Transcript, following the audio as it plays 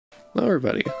Hello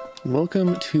everybody, and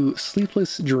welcome to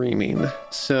Sleepless Dreaming.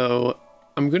 So,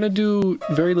 I'm gonna do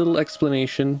very little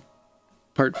explanation,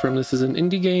 apart from this is an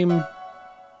indie game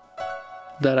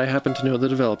that I happen to know the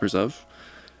developers of.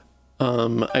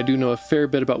 I do know a fair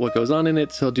bit about what goes on in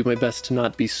it, so I'll do my best to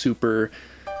not be super,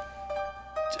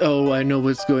 oh, I know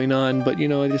what's going on, but you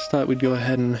know, I just thought we'd go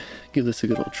ahead and give this a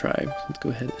good old try. Let's go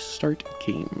ahead and start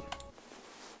game.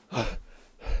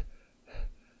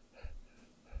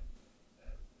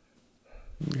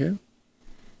 Okay.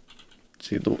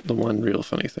 See, the one real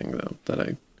funny thing, though,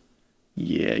 that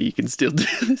yeah, you can still do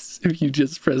this if you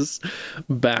just press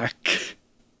back.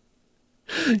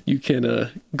 You can,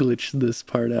 glitch this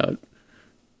part out.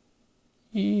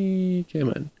 Come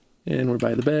on. And we're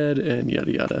by the bed, and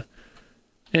yada yada.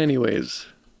 Anyways.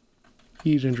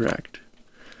 Eat, interact.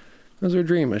 That was our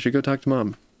dream. I should go talk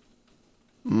to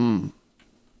Mom.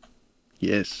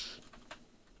 Yes.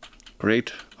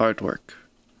 Great artwork.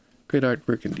 Great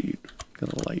artwork indeed.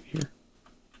 Got a light here.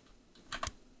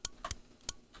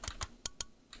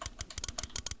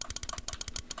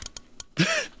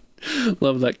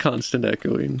 Love that constant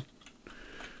echoing.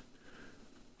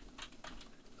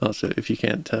 Also, if you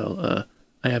can't tell,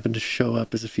 I happen to show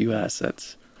up as a few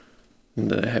assets.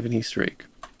 And I have an Easter egg.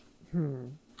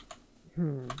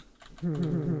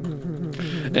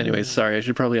 Anyways, sorry, I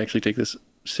should probably actually take this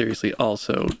seriously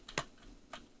also.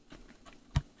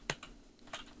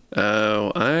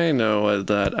 Oh, I know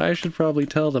that. I should probably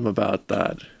tell them about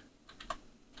that.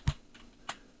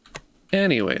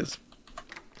 Anyways,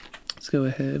 let's go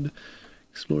ahead,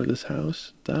 explore this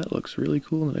house. That looks really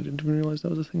cool, and I didn't even realize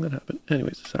that was a thing that happened.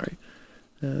 Anyways, sorry.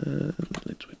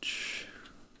 Light switch.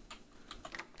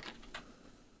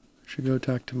 Should go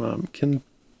talk to Mom. Can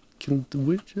the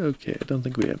witch? Okay, I don't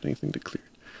think we have anything to clear.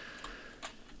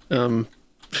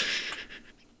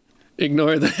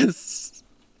 Ignore this.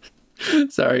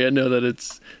 Sorry, I know that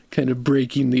it's kind of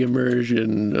breaking the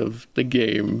immersion of the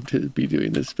game to be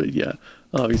doing this, but yeah,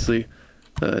 obviously,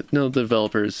 know the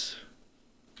developers,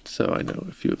 so I know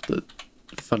a few of the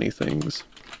funny things.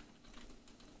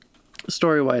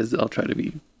 Story-wise, I'll try to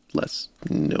be less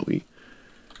know-y.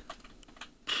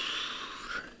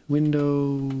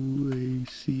 Window, I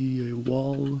see a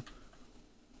wall.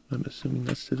 I'm assuming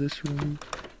that's to this room.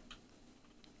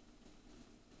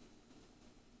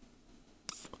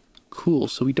 Cool,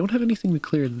 so we don't have anything to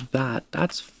clear that.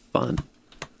 That's fun.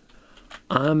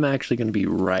 I'm actually going to be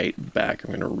right back. I'm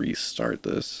going to restart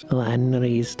this. And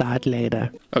restart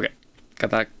later. Okay,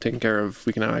 got that taken care of.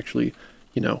 We can now actually,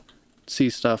 you know, see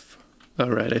stuff.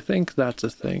 Alright, I think that's a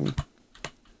thing.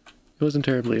 It wasn't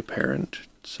terribly apparent,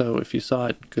 so if you saw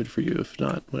it, good for you. If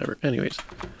not, whatever. Anyways,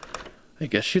 I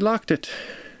guess she locked it.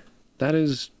 That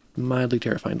is mildly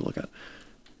terrifying to look at.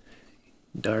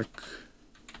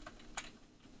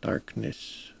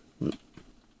 Darkness. Whoop.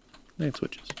 Light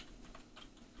switches.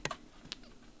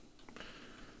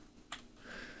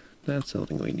 That's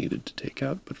something we needed to take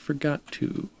out, but forgot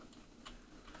to.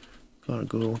 Gotta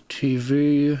go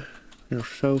TV, your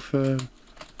sofa.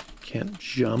 Can't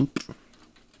jump.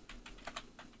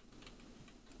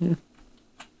 Yeah.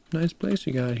 Nice place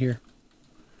you got here.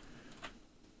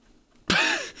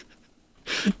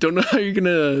 Don't know how you're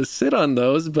gonna sit on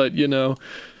those, but you know,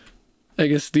 I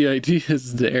guess the idea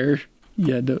is there.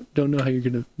 Yeah, don't know how you're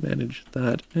gonna manage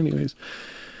that. Anyways,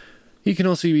 you can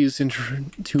also use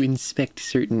to inspect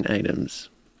certain items.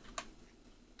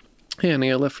 Hey,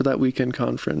 Annie, I left for that weekend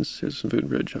conference. Here's some food and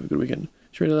bridge. Have a good weekend.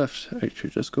 Straight left. I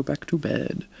should just go back to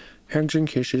bed. Hugs and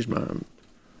kisses, Mom.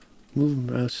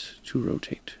 Move mouse to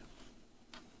rotate.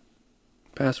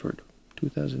 Password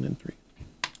 2003.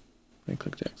 I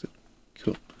click to exit.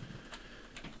 Cool.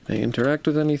 Can I interact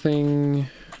with anything?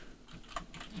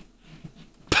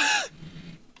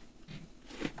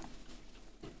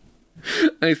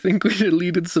 I think we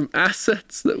deleted some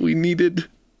assets that we needed.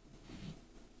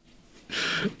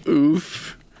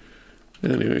 Oof.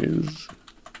 Anyways,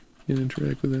 can't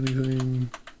interact with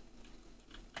anything.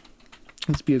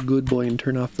 Let's be a good boy and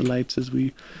turn off the lights as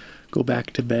we go back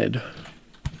to bed.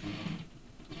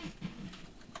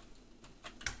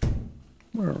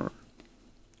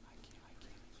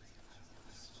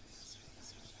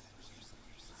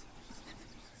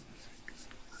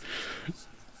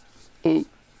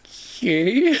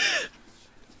 Okay. I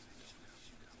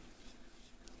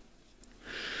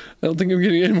don't think I'm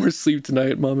getting any more sleep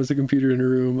tonight. Mom has a computer in her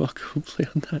room. I'll go play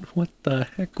on that. What the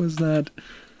heck was that?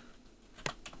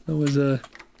 That was,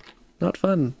 not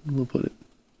fun, we'll put it.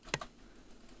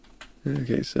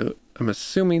 Okay, so I'm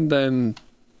assuming then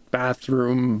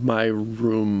bathroom, my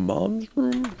room, Mom's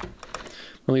room?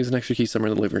 Well, there's an extra key somewhere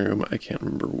in the living room. I can't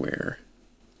remember where.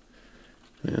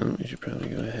 Well, we should probably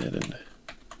go ahead and...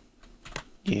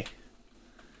 Yeah.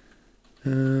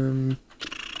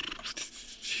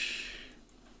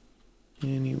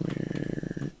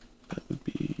 Anywhere that would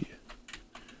be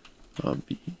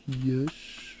obvious.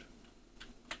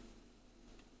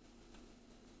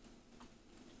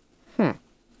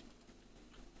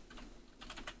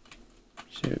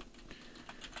 So,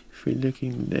 if we're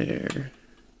looking there,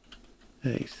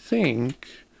 I think,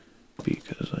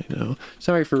 because I know...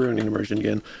 Sorry for ruining immersion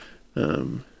again.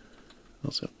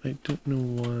 Also, I don't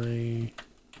know why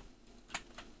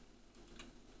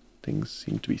things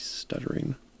seem to be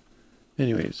stuttering.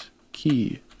 Anyways,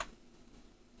 key.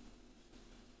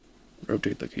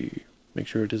 Rotate the key. Make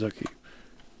sure it is a key.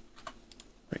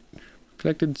 Right.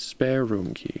 Collected spare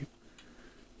room key.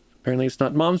 Apparently it's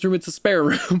not mom's room, it's a spare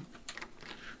room.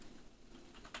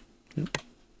 Yep.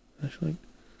 Flashlight.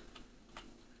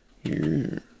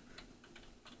 Here.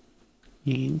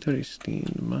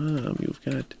 Interesting. Mom, you've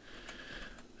got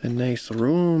a nice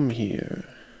room here.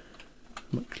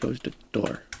 I'm gonna close the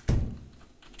door.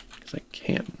 Because I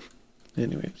can.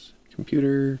 Anyways,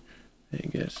 computer, I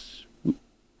guess. Oop.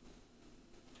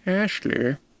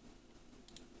 Ashley.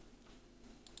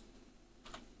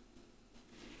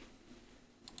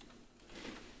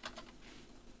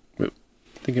 Oop.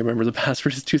 I think I remember the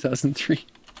password is 2003.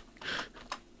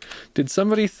 Did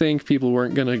somebody think people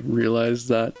weren't gonna realize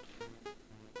that?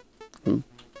 Ooh.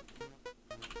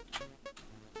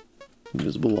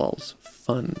 Invisible walls.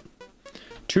 Fun.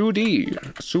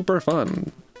 2D. Super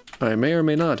fun. I may or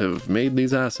may not have made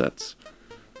these assets.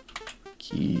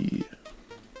 Key.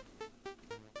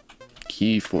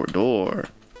 Key for door.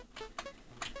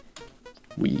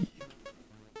 We.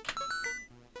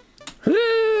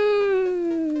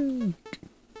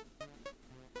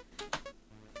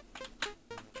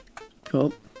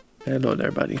 Oh, hello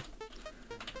there, buddy.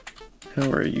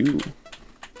 How are you?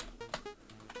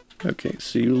 Okay,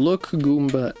 so you look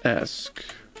Goomba-esque.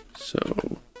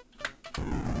 So...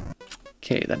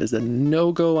 Okay, that is a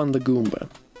no-go on the Goomba.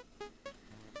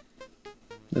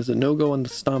 There's a no-go on the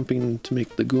stomping to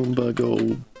make the Goomba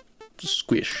go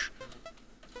squish.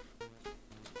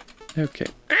 Okay.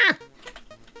 Ah!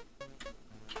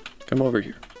 Come over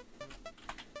here.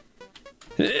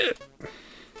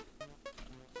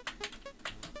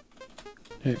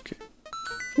 Okay.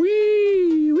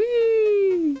 Wee!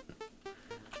 Wee!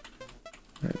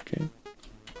 Okay.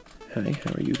 Hi,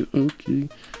 how are you? Okay.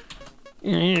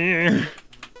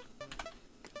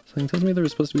 Something tells me there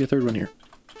was supposed to be a third one here.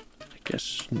 I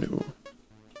guess no.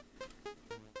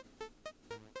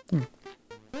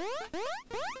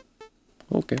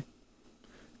 Okay.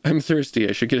 I'm thirsty.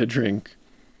 I should get a drink.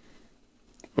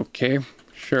 Okay,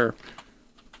 sure.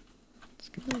 Let's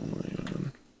get that light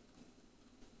on.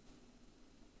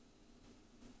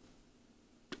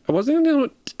 I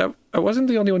wasn't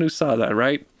the only one who saw that,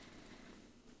 right?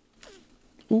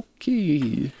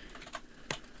 Okay.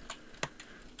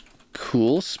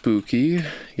 Cool, spooky.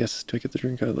 Yes, do I get the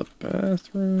drink out of the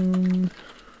bathroom?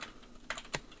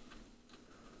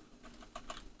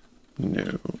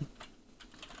 No.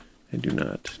 I do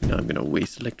not. Now I'm gonna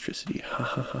waste electricity. Ha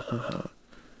ha ha ha ha.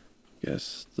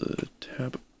 Guess the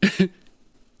tab...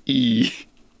 E.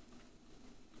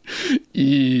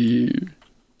 E.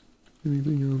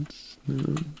 Anything else?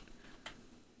 No.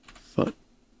 Fun.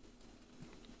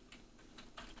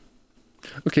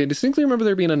 Okay, I distinctly remember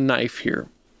there being a knife here.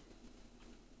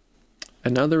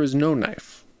 And now there is no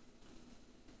knife.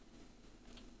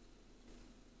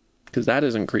 Because that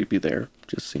isn't creepy there.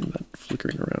 Just seeing that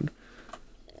flickering around.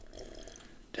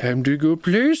 Time to go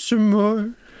play some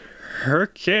more.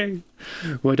 Okay.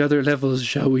 What other levels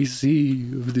shall we see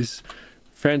of this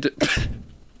frantic...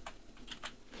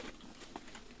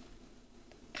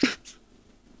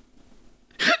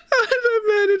 How did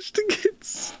I manage to get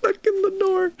stuck in the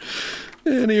door?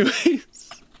 Anyways.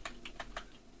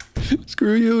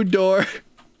 Screw you, door.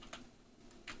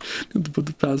 Have to put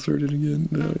the password in again.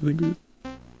 No, I think we...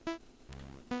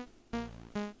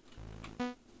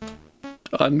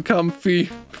 Uncomfy.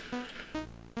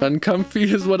 Uncomfy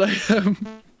is what I am.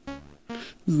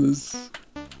 This...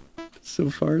 So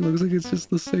far, it looks like it's just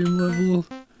the same level.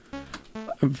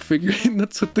 I'm figuring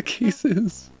that's what the case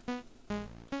is.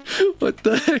 What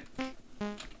the heck?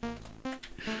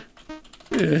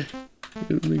 Yeah.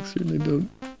 Gotta make certain I don't...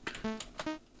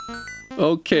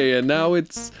 Okay, and now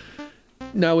it's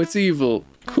evil.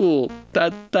 Cool.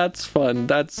 That's fun.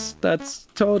 That's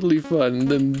totally fun.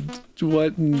 Then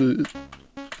what in the...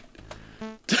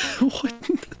 What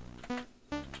in the...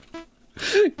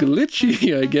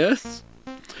 Glitchy, I guess.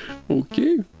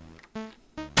 Okay.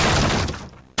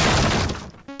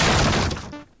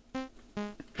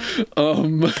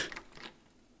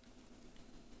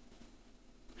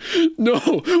 No,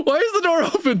 why is the door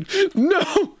open?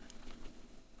 No,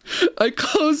 I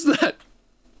closed that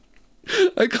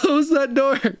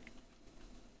door.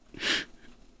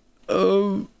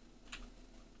 Oh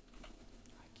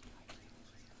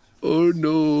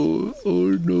no,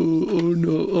 oh no, oh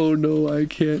no, oh no, I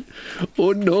can't.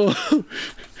 Oh no,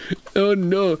 oh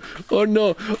no, oh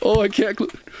no, oh I can't.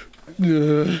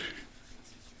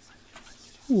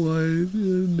 Why?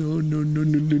 No, no, no, no,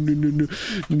 no, no, no, no,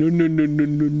 no, no, no, no, no,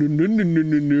 no, no, no,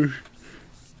 no, no.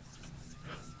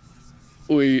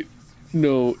 Wait,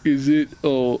 no, is it?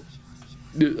 Oh,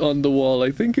 on the wall.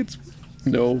 I think it's.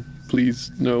 No,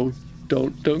 please, no,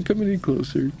 don't come any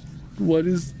closer. What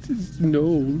is?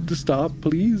 No, stop,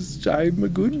 please. I'm a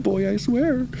good boy, I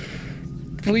swear.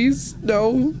 Please,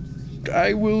 no.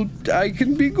 I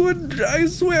can be good, I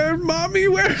swear. Mommy,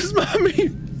 where's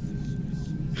mommy?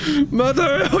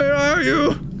 Mother, where are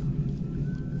you?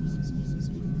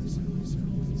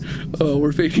 Oh,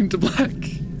 we're fading to black.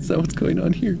 Is that what's going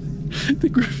on here? I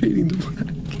think we're fading to black.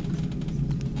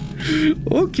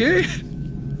 Okay.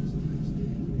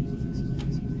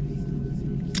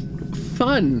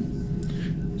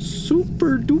 Fun.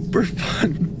 Super duper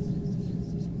fun.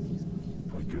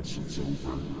 I guess it's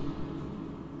over.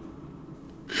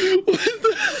 What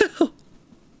the hell?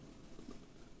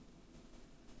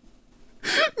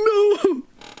 No!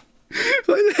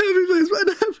 Find a happy place, find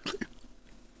a happy place.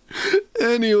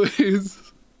 Anyways.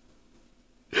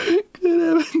 Good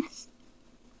heavens.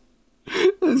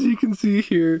 As you can see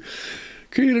here,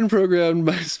 created and programmed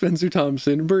by Spencer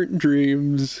Thompson, Burnt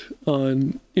Dreams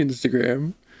on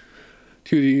Instagram.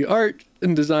 2D art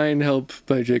and design help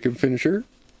by Jacob Finisher.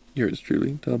 Yours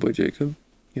truly, TallBoyJacob.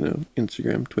 You know,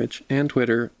 Instagram, Twitch, and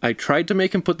Twitter. I tried to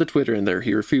make him put the Twitter in there.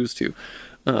 He refused to.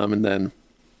 And then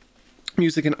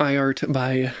music and art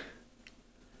by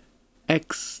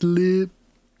Xliptic.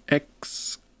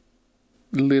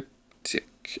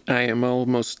 I am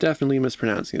almost definitely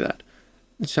mispronouncing that.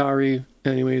 Sorry.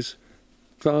 Anyways,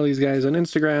 follow these guys on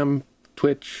Instagram,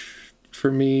 Twitch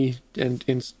for me, and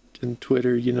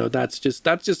Twitter. You know, that's just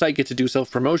I get to do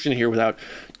self-promotion here without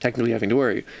technically having to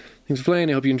worry. Thanks for playing.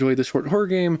 I hope you enjoyed this short horror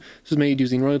game. This was made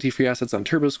using royalty-free assets on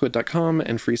turbosquid.com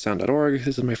and freesound.org.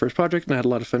 This is my first project, and I had a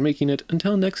lot of fun making it.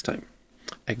 Until next time.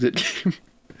 Exit game.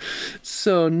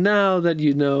 So now that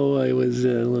you know I was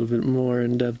a little bit more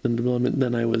in depth in development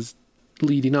than I was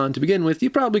leading on to begin with, you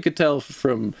probably could tell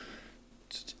from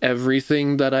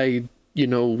everything that I,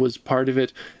 was part of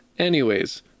it.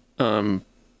 Anyways,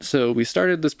 so we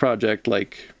started this project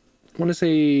like, I want to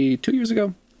say 2 years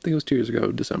ago. I think it was 2 years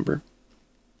ago, December.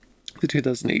 The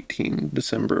 2018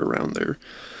 December, around there.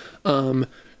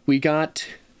 We got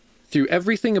through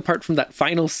everything apart from that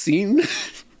final scene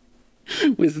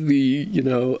with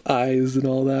the eyes and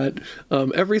all that.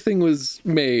 Everything was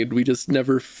made. We just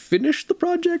never finished the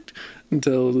project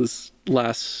until this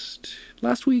last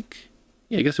week.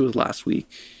 Yeah, I guess it was last week.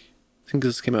 I think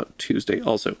this came out Tuesday.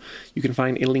 Also, you can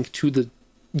find a link to the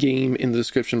game in the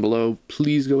description below.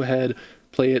 Please go ahead,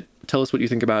 play it, tell us what you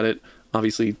think about it.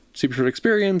 Obviously, super short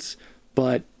experience,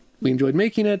 but we enjoyed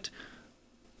making it.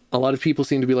 A lot of people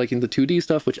seem to be liking the 2D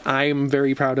stuff, which I'm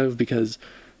very proud of because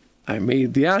I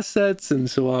made the assets, and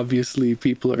so obviously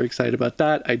people are excited about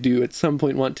that. I do at some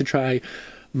point want to try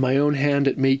my own hand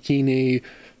at making a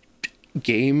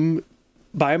game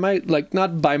by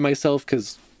not by myself,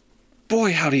 because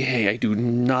boy howdy hey, I do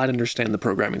not understand the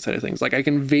programming side of things. Like, I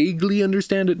can vaguely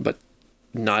understand it, but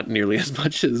not nearly as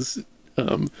much as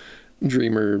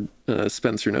Dreamer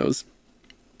Spencer knows.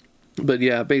 But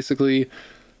yeah, basically,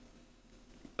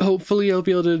 hopefully I'll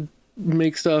be able to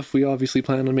make stuff. We obviously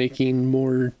plan on making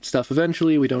more stuff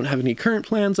eventually. We don't have any current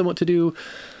plans on what to do.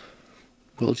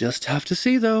 We'll just have to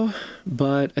see though.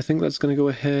 But I think that's going to go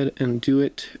ahead and do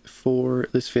it for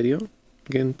this video.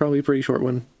 Again, probably a pretty short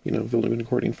one. I've only been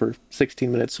recording for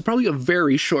 16 minutes, so probably a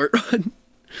very short one.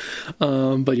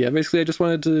 But yeah, basically I just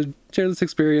wanted to share this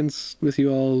experience with you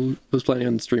all. I was planning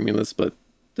on streaming this, but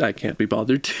I can't be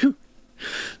bothered to.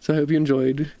 So I hope you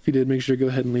enjoyed. If you did, make sure to go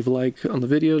ahead and leave a like on the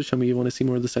video to show me you want to see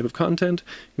more of this type of content.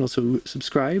 You can also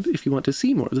subscribe if you want to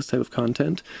see more of this type of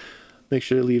content. Make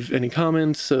sure to leave any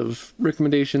comments of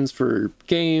recommendations for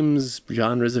games,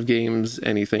 genres of games,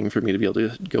 anything for me to be able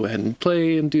to go ahead and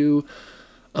play and do.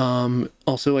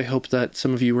 Also, I hope that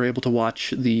some of you were able to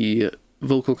watch the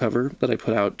vocal cover that I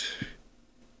put out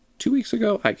 2 weeks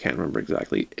ago. I can't remember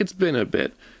exactly. It's been a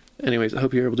bit. Anyways, I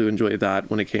hope you're able to enjoy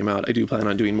that when it came out. I do plan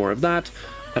on doing more of that.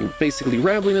 I'm basically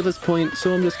rambling at this point,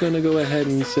 so I'm just going to go ahead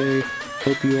and say,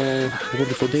 hope you all have a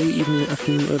wonderful day, evening,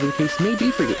 afternoon, whatever the case may be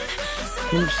for you.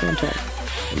 Understand talk.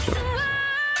 Enjoy.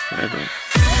 Bye, bye.